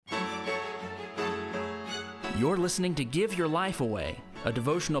You're listening to Give Your Life Away, a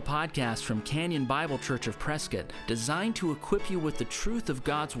devotional podcast from Canyon Bible Church of Prescott designed to equip you with the truth of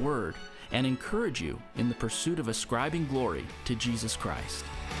God's Word and encourage you in the pursuit of ascribing glory to Jesus Christ.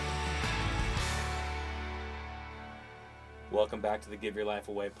 Welcome back to the Give Your Life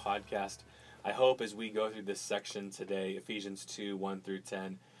Away podcast. I hope as we go through this section today, Ephesians 2, 1 through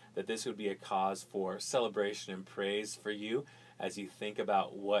 10, that this would be a cause for celebration and praise for you as you think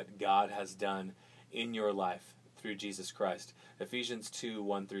about what God has done in your life through Jesus Christ. Ephesians 2,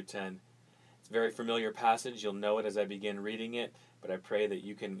 1 through 10. It's a very familiar passage. You'll know it as I begin reading it, but I pray that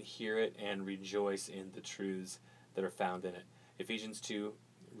you can hear it and rejoice in the truths that are found in it. Ephesians 2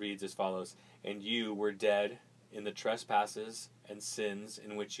 reads as follows, "And you were dead in the trespasses and sins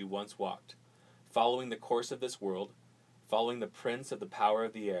in which you once walked, following the course of this world, following the prince of the power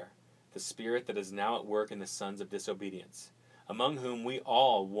of the air, the spirit that is now at work in the sons of disobedience, among whom we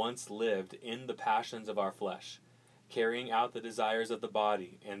all once lived in the passions of our flesh, carrying out the desires of the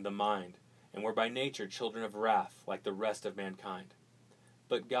body and the mind, and were by nature children of wrath like the rest of mankind.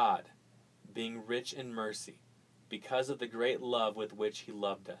 But God, being rich in mercy, because of the great love with which He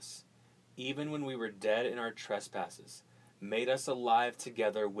loved us, even when we were dead in our trespasses, made us alive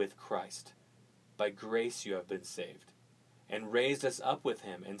together with Christ. By grace you have been saved, and raised us up with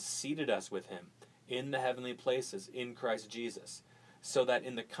Him, and seated us with Him in the heavenly places in Christ Jesus, so that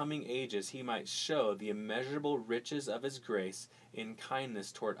in the coming ages He might show the immeasurable riches of His grace in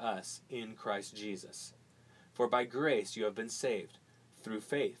kindness toward us in Christ Jesus. For by grace you have been saved, through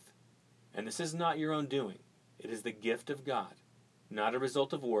faith. And this is not your own doing. It is the gift of God, not a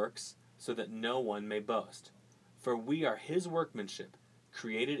result of works, so that no one may boast. For we are His workmanship,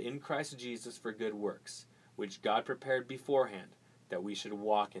 created in Christ Jesus for good works, which God prepared beforehand, that we should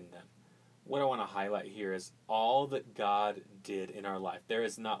walk in them." What I want to highlight here is all that God did in our life. There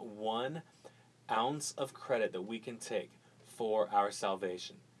is not 1 ounce of credit that we can take for our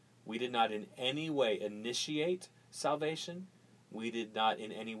salvation. We did not in any way initiate salvation. We did not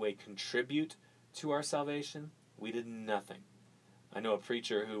in any way contribute to our salvation. We did nothing. I know a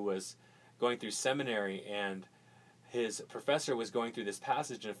preacher who was going through seminary, and his professor was going through this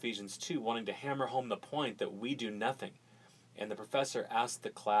passage in Ephesians 2, wanting to hammer home the point that we do nothing. And the professor asked the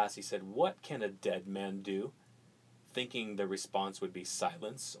class, he said, "What can a dead man do?" Thinking the response would be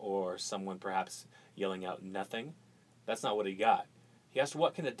silence, or someone perhaps yelling out nothing. That's not what he got. He asked,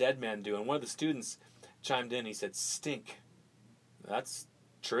 "What can a dead man do?" And one of the students chimed in, he said, "Stink." That's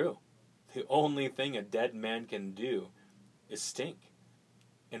true. The only thing a dead man can do is stink.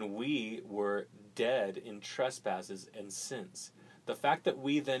 And we were dead in trespasses and sins. The fact that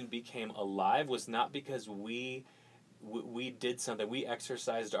we then became alive was not because we did something. We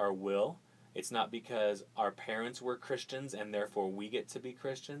exercised our will. It's not because our parents were Christians and therefore we get to be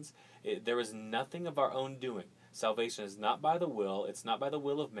Christians. There was nothing of our own doing. Salvation is not by the will. It's not by the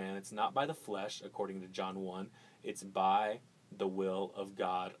will of man. It's not by the flesh, according to John 1. It's by the will of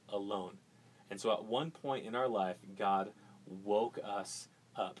God alone. And so at one point in our life, God woke us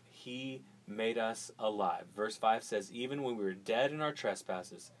up. He made us alive. Verse 5 says, "Even when we were dead in our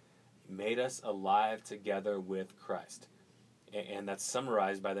trespasses, He made us alive together with Christ." And that's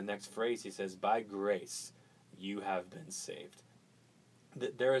summarized by the next phrase. He says, "By grace you have been saved."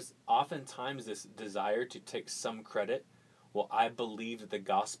 There is oftentimes this desire to take some credit. Well, I believed the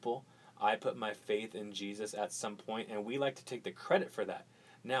gospel. I put my faith in Jesus at some point, and we like to take the credit for that.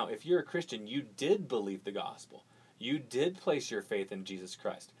 Now, if you're a Christian, you did believe the gospel. You did place your faith in Jesus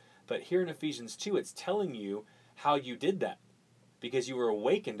Christ. But here in Ephesians 2, it's telling you how you did that, because you were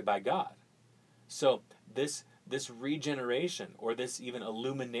awakened by God. So this regeneration, or this even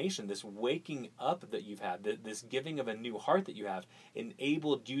illumination, this waking up that you've had, this giving of a new heart that you have,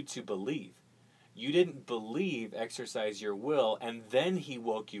 enabled you to believe. You didn't believe, exercise your will, and then He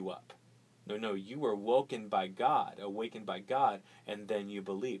woke you up. No, you were awakened by God, and then you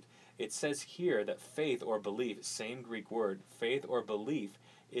believed. It says here that faith or belief, same Greek word, faith or belief,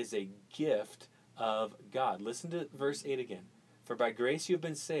 is a gift of God. Listen to verse 8 again. "For by grace you have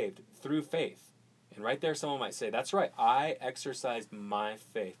been saved through faith." And right there someone might say, that's right, I exercised my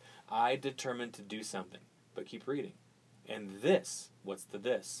faith. I determined to do something. But keep reading. "And this," what's the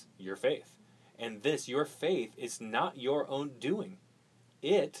this? Your faith. "And this, your faith, is not your own doing.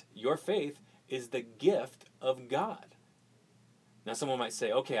 Your faith, is the gift of God." Now someone might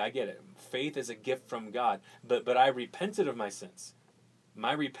say, okay, I get it. Faith is a gift from God, but I repented of my sins.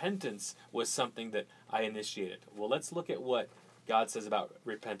 My repentance was something that I initiated. Well, let's look at what God says about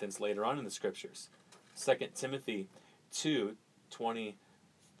repentance later on in the Scriptures. 2 Timothy 2,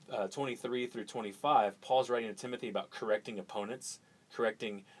 23 through 25, Paul's writing to Timothy about correcting opponents.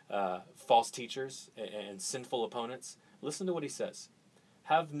 correcting false teachers and sinful opponents. Listen to what he says.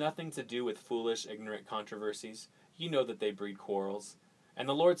 Have nothing to do with foolish, ignorant controversies. You know that they breed quarrels. And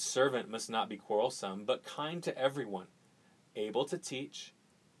the Lord's servant must not be quarrelsome, but kind to everyone, able to teach,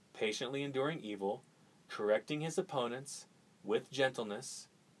 patiently enduring evil, correcting his opponents with gentleness.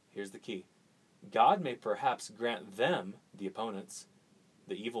 Here's the key. God may perhaps grant them, the opponents,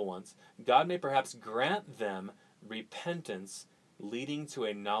 the evil ones, God may perhaps grant them repentance leading to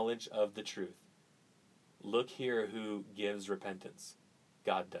a knowledge of the truth. Look here who gives repentance.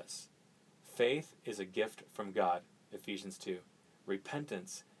 God does. Faith is a gift from God, Ephesians 2.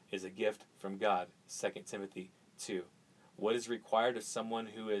 Repentance is a gift from God, 2 Timothy 2. What is required of someone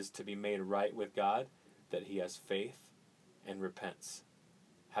who is to be made right with God? That he has faith and repents.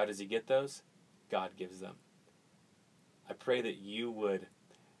 How does he get those? God gives them. I pray that you would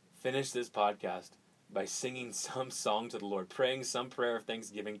finish this podcast by singing some song to the Lord, praying some prayer of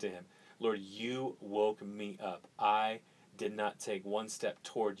thanksgiving to him. Lord, you woke me up. I did not take one step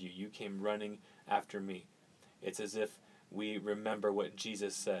toward you. You came running after me. It's as if we remember what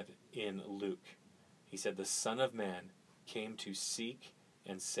Jesus said in Luke. He said, the Son of Man came to seek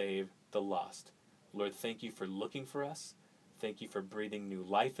and save the lost. Lord, thank you for looking for us. Thank you for breathing new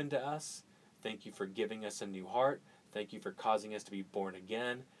life into us. Thank you for giving us a new heart. Thank you for causing us to be born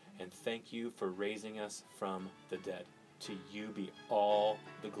again. And thank you for raising us from the dead. To you be all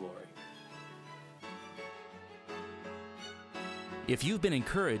the glory. If you've been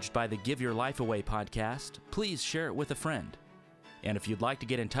encouraged by the Give Your Life Away podcast, please share it with a friend. And if you'd like to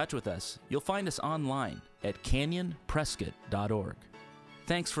get in touch with us, you'll find us online at canyonprescott.org.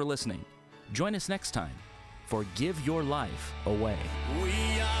 Thanks for listening. Join us next time for Give Your Life Away.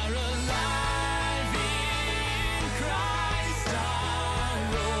 We are alive.